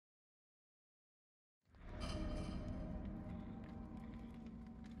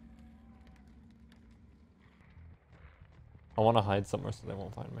I want to hide somewhere so they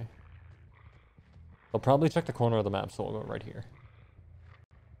won't find me. They'll probably check the corner of the map, so we'll go right here.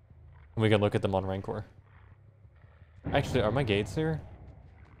 And we can look at them on Rancor. Actually, are my gates here?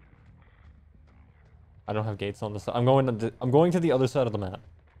 I don't have gates on this side. I'm going to the other side of the map.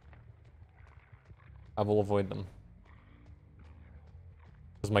 I will avoid them.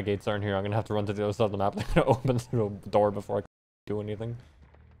 Because my gates aren't here, I'm gonna have to run to the other side of the map. They're gonna open the door before I can do anything.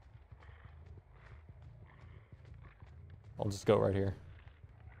 I'll just go right here.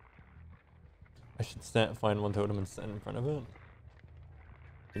 I should find one totem and stand in front of it.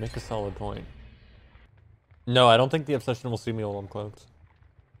 You make a solid point. No, I don't think the obsession will see me while I'm cloaked.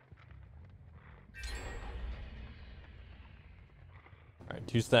 Alright,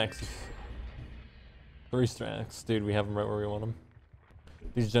 2 stacks. 3 stacks. Dude, we have them right where we want them.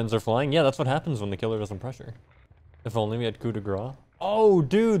 These gens are flying. Yeah, that's what happens when the killer doesn't pressure. If only we had coup de grace. Oh,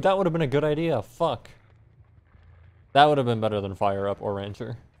 dude, that would have been a good idea. Fuck. That would have been better than Fire Up or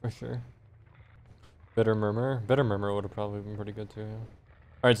Rancher, for sure. Bitter Murmur. Bitter Murmur would have probably been pretty good too, yeah.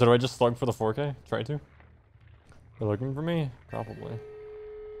 Alright, so do I just slug for the 4K? Try to? They're looking for me? Probably.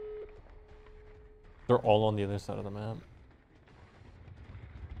 They're all on the other side of the map.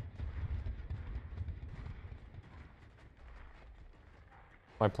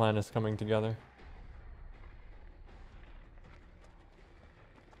 My plan is coming together.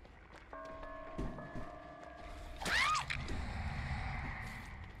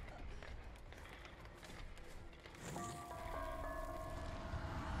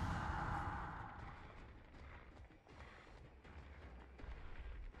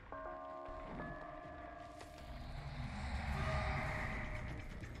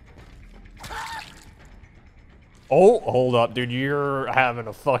 Oh, hold up, dude. You're having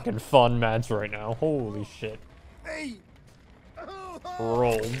a fucking fun match right now. Holy shit. Hey.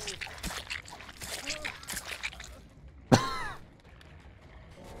 Rolls.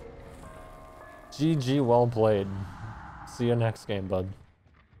 GG, well played. See you next game, bud.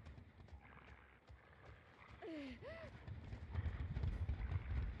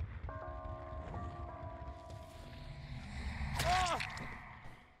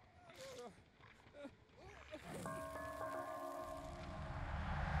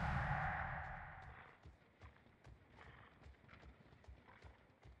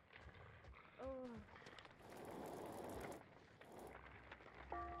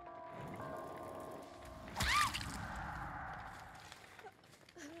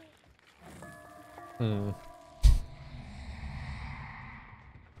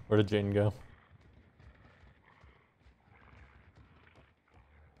 Where did Jane go?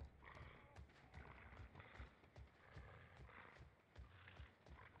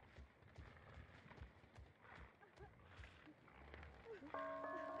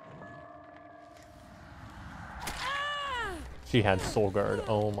 She had Soul Guard.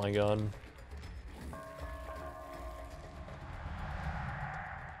 Oh my god.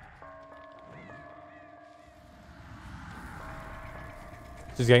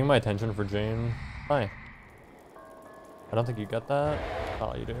 She's getting my attention for Jane. Hi. I don't think you get that.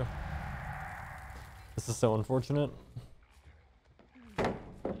 Oh, you do. This is so unfortunate.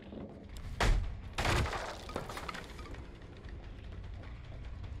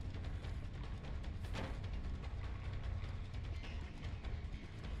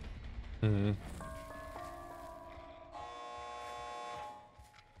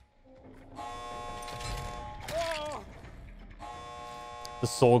 The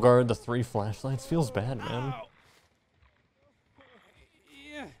Soul Guard, the 3 flashlights, feels bad, man.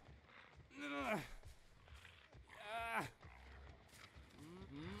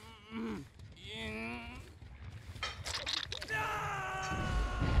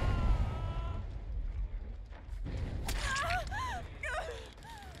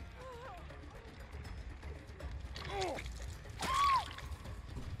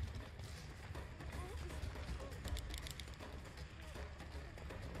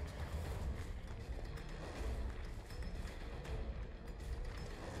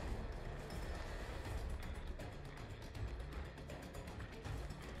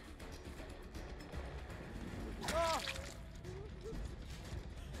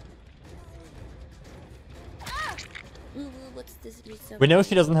 We know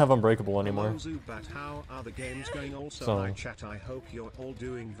she doesn't have Unbreakable anymore. Hello, Zubat. How are the games going? Also, hi chat. I hope you're all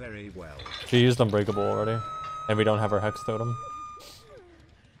doing very well. She used Unbreakable already, and we don't have her Hex Totem.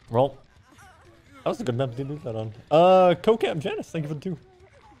 Well, that was a good map to do that on. CoCap Janice, thank you for the 2.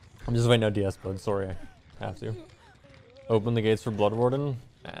 I'm just waiting on DS Blood. Sorry, I have to. Open the gates for Blood Warden.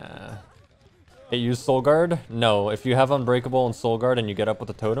 It used Soul Guard? No, if you have Unbreakable and Soul Guard and you get up with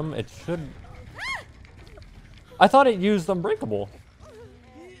a totem, it should... I thought it used Unbreakable.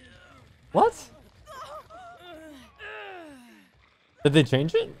 What? Did they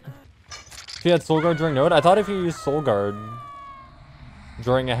change it? If you had Soul Guard during Node? I thought if you used Soul Guard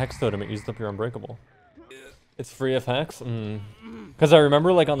during a Hex Totem, it used up your Unbreakable. It's free of Hex? Because I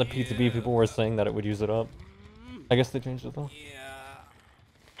remember like on the P2B, people were saying that it would use it up. I guess they changed it though.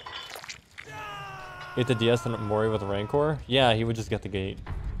 Get the DS and Mori with Rancor? Yeah, he would just get the gate.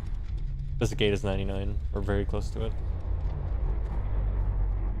 Because the gate is 99, or very close to it.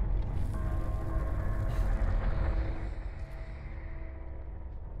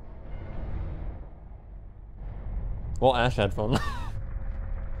 Well, Ash had fun.